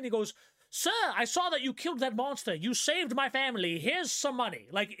go in, he goes, sir, I saw that you killed that monster. You saved my family. Here's some money.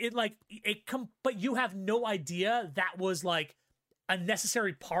 But you have no idea that was, like, a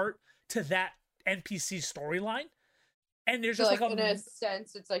necessary part to that NPC storyline. And there's So just like in a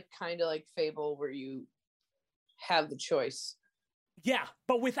sense, it's like kind of like Fable where you have the choice. yeah,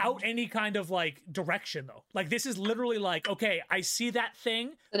 but without any kind of like direction though. Like this is literally like, okay, I see that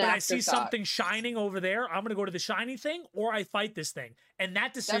thing, but I see something shining over there. I'm gonna go to the shiny thing, or I fight this thing, and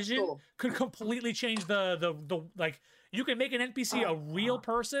that decision could completely change the like. You can make an NPC a real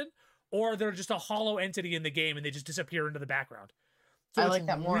person, or they're just a hollow entity in the game, and they just disappear into the background. So I like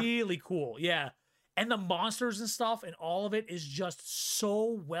that more. Really cool, yeah. And the monsters and stuff, and all of it is just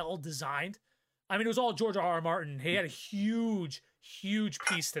so well designed. I mean, it was all George R.R. Martin. He had a huge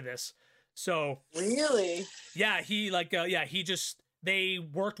piece to this. So really, yeah, he just they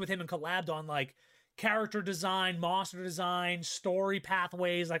worked with him and collabed on like character design, monster design, story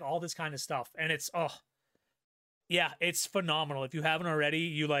pathways, like all this kind of stuff. And it's yeah, it's phenomenal. If you haven't already,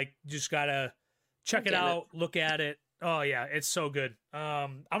 you like just gotta check it out, look at it. Oh yeah, it's so good.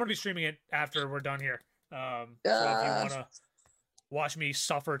 I'm gonna be streaming it after we're done here. So if you wanna watch me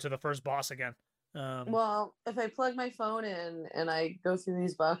suffer to the first boss again. Well, if I plug my phone in and I go through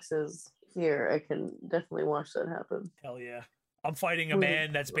these boxes here, I can definitely watch that happen. Hell yeah. I'm fighting a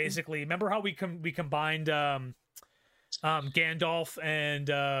man that's basically, remember how we combined Gandalf and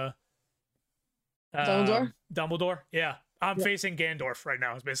Dumbledore? Yeah. I'm facing Gandalf right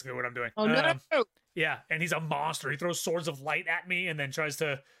now is basically what I'm doing. Oh no. Yeah, and he's a monster. He throws swords of light at me and then tries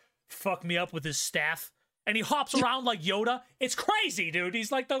to fuck me up with his staff. And he hops around like Yoda. It's crazy, dude.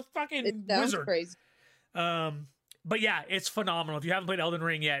 He's like the fucking wizard. Crazy. But yeah, it's phenomenal. If you haven't played Elden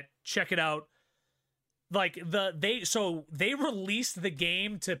Ring yet, check it out. Like they released the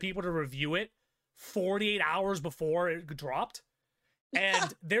game to people to review it 48 hours before it dropped.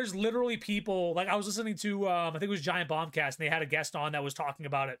 And there's literally people, like I was listening to I think it was Giant Bombcast, and they had a guest on that was talking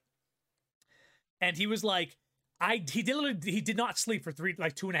about it. And he was like, he did not sleep for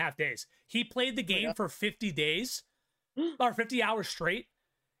 2.5 days. He played the game for 50 days or 50 hours straight,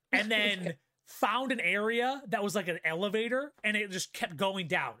 and then found an area that was like an elevator, and it just kept going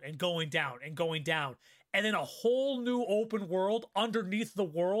down and going down and going down. And then a whole new open world underneath the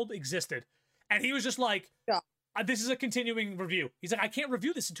world existed. And he was just like, this is a continuing review. He's like, I can't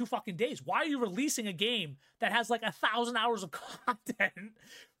review this in 2 fucking days. Why are you releasing a game that has like 1,000 hours of content?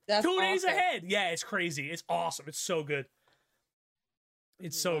 That's 2 days ahead. Yeah, it's crazy. It's awesome. It's so good.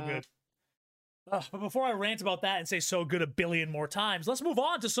 It's so good. But before I rant about that and say so good a billion more times, let's move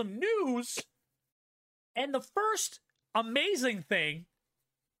on to some news. And the first amazing thing,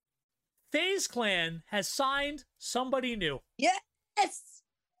 FaZe Clan has signed somebody new. Yes.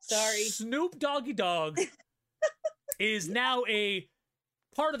 Sorry. Snoop Doggy Dogg is now a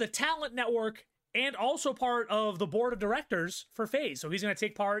part of the talent network and also part of the board of directors for FaZe. So he's going to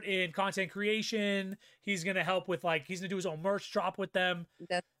take part in content creation. He's going to help with he's going to do his own merch drop with them.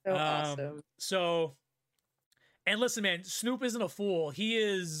 That's so awesome. So, and listen, man, Snoop isn't a fool. He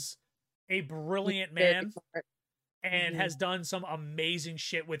is a brilliant man and has done some amazing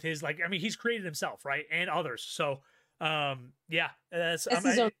shit with his, he's created himself, right? And others. So, yeah. That's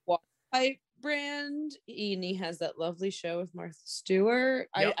his own pipe brand. And he has that lovely show with Martha Stewart.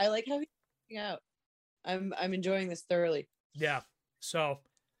 Yep. I like how he's out. I'm enjoying this thoroughly. Yeah. So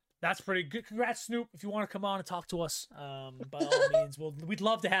that's pretty good. Congrats, Snoop. If you want to come on and talk to us, by all means, we'd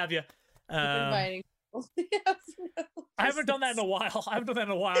love to have you. Inviting. I haven't done that in a while. I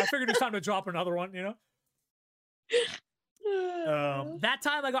figured it's time to drop another one, you know? That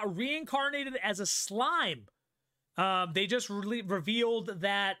time I got reincarnated as a slime. They just revealed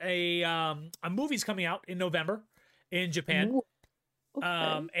that a movie's coming out in November in Japan. Ooh.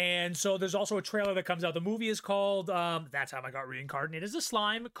 Okay. And so there's also a trailer that comes out. The movie is called That Time I Got Reincarnated as a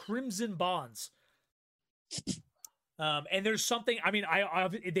Slime, Crimson Bonds. And there's something,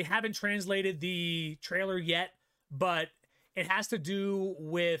 they haven't translated the trailer yet, but it has to do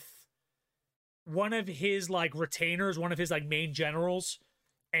with one of his retainers, one of his main generals,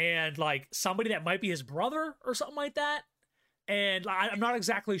 and somebody that might be his brother or something like that. And I'm not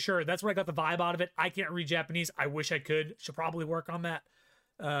exactly sure. That's where I got the vibe out of it. I can't read Japanese. I wish I could. Should probably work on that.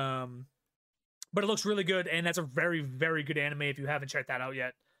 But it looks really good, and that's a very, very good anime. If you haven't checked that out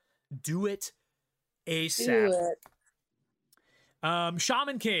yet, do it ASAP.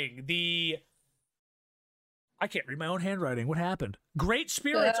 Shaman King, I can't read my own handwriting. What happened? Great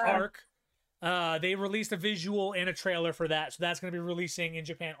Spirits arc. They released a visual and a trailer for that, so that's going to be releasing in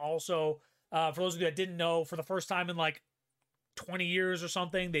Japan also. For those of you that didn't know, for the first time in 20 years or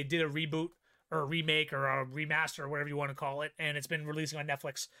something, they did a reboot or a remake or a remaster or whatever you want to call it, and it's been releasing on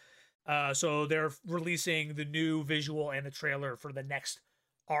Netflix. So they're releasing the new visual and the trailer for the next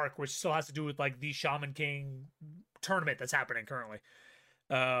arc, which still has to do with the Shaman King tournament that's happening currently.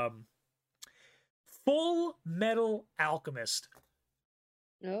 Full Metal Alchemist.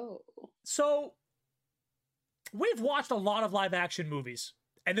 No. So we've watched a lot of live action movies,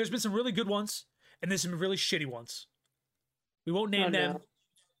 and there's been some really good ones, and there's some really shitty ones. We won't name them,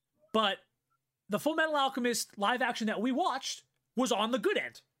 but the Full Metal Alchemist live action that we watched was on the good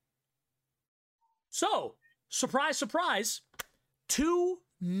end. So, surprise, surprise, 2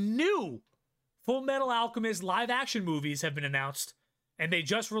 new Full Metal Alchemist live action movies have been announced, and they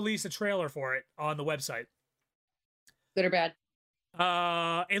just released a trailer for it on the website. Good or bad?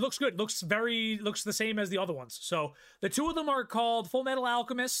 It looks good. Looks the same as the other ones. So the 2 of them are called Full Metal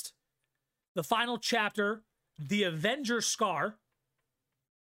Alchemist, The Final Chapter, The Avenger Scar,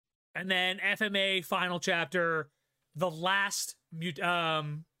 and then FMA Final Chapter, The Last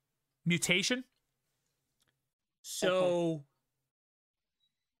Mutation. So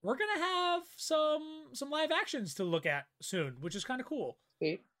we're gonna have some live actions to look at soon, which is kind of cool.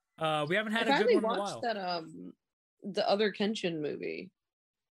 Sweet. We haven't had a good one in a while. That the other Kenshin movie.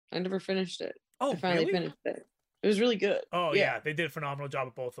 I never finished it. Oh, I finally finished it. It was really good. Oh yeah, they did a phenomenal job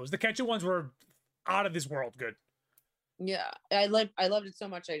with both those. The Kenshin ones were out of this world good. Yeah, I loved it so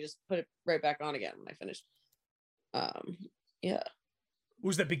much. I just put it right back on again when I finished. Yeah. It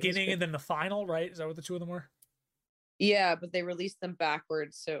was the beginning and then the final, right? Is that what the 2 of them were? Yeah, but they released them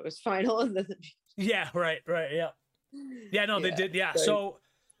backwards, so it was final and then. Yeah, right, yeah. Yeah, no, they did. Yeah, so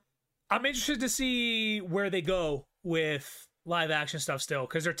I'm interested to see where they go with live action stuff still,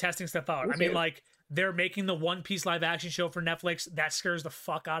 because they're testing stuff out. I mean, like, they're making the One Piece live action show for Netflix. That scares the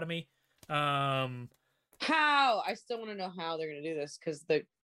fuck out of me. How? I still want to know how they're going to do this, because the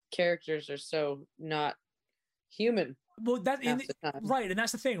characters are so not human. Well, right, and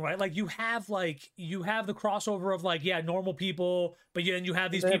that's the thing, right? Like, you have the crossover of, like, yeah, normal people, but then you have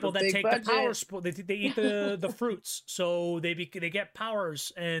these people that take budget. The power. They eat the fruits, so they get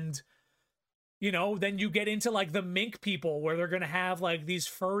powers, and you know, then you get into like the mink people, where they're gonna have like these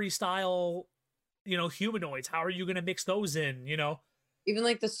furry style, you know, humanoids. How are you gonna mix those in? You know, even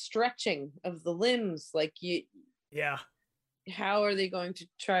like the stretching of the limbs, like you. Yeah. How are they going to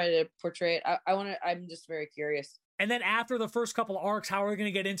try to portray it? I'm just very curious. And then after the first couple of arcs, how are we going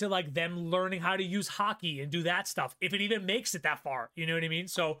to get into like them learning how to use hockey and do that stuff, if it even makes it that far? You know what I mean?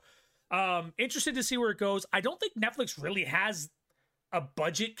 So, interested to see where it goes. I don't think Netflix really has a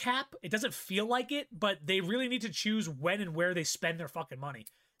budget cap. It doesn't feel like it, but they really need to choose when and where they spend their fucking money.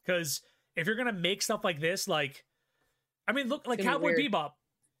 Because if you're going to make stuff like this, like, I mean, look, like Cowboy Bebop.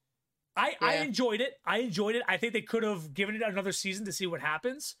 I enjoyed it. I think they could have given it another season to see what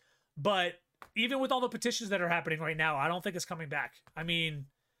happens. But even with all the petitions that are happening right now, I don't think it's coming back. I mean,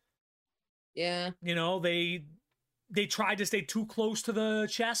 yeah, you know, they tried to stay too close to the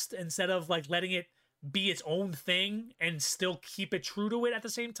chest instead of like letting it be its own thing and still keep it true to it at the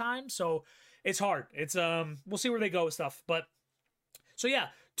same time. So it's hard. It's we'll see where they go with stuff. But so yeah,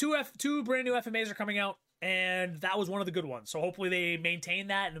 two brand new FMAs are coming out, and that was one of the good ones. So hopefully they maintain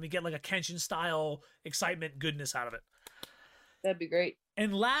that and we get like a Kenshin style excitement goodness out of it. That'd be great.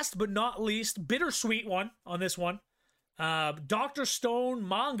 And last but not least, bittersweet one on this one. Dr. Stone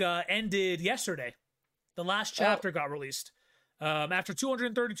manga ended yesterday. The last chapter got released. After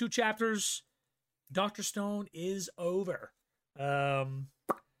 232 chapters, Dr. Stone is over.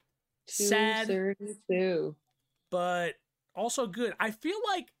 Sad, 232. but also good. I feel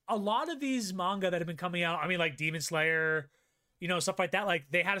like a lot of these manga that have been coming out, I mean, like Demon Slayer, you know, stuff like that, like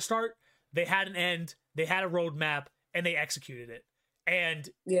they had a start, they had an end, they had a roadmap, and they executed it. And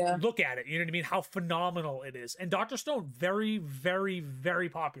look at it, you know what I mean? How phenomenal it is. And Dr. Stone, very, very, very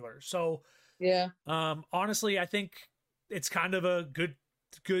popular. So, yeah. Honestly, I think it's kind of a good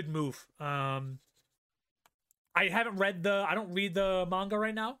move. I don't read the manga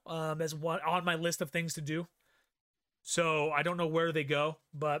right now. As one on my list of things to do. So I don't know where they go,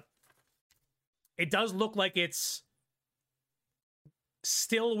 but it does look like it's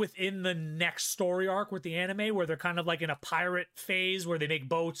still within the next story arc with the anime, where they're kind of like in a pirate phase where they make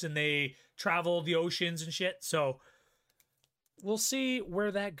boats and they travel the oceans and shit. So we'll see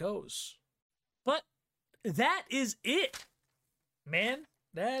where that goes. But that is it, man.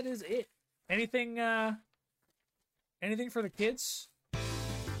 That is it. Anything for the kids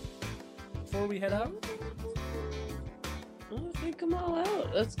before we head out? I think I'm all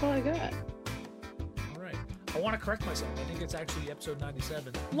out. That's all I got. All right. I want to correct myself. I think it's actually episode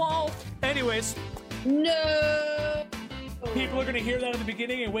 97. LOL. Anyways. No. People are going to hear that at the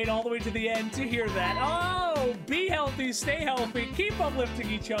beginning and wait all the way to the end to hear that. Oh, be healthy, stay healthy, keep uplifting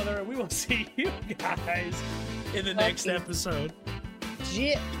each other, and we will see you guys in the next episode.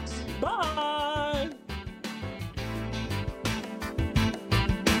 Jit. Bye.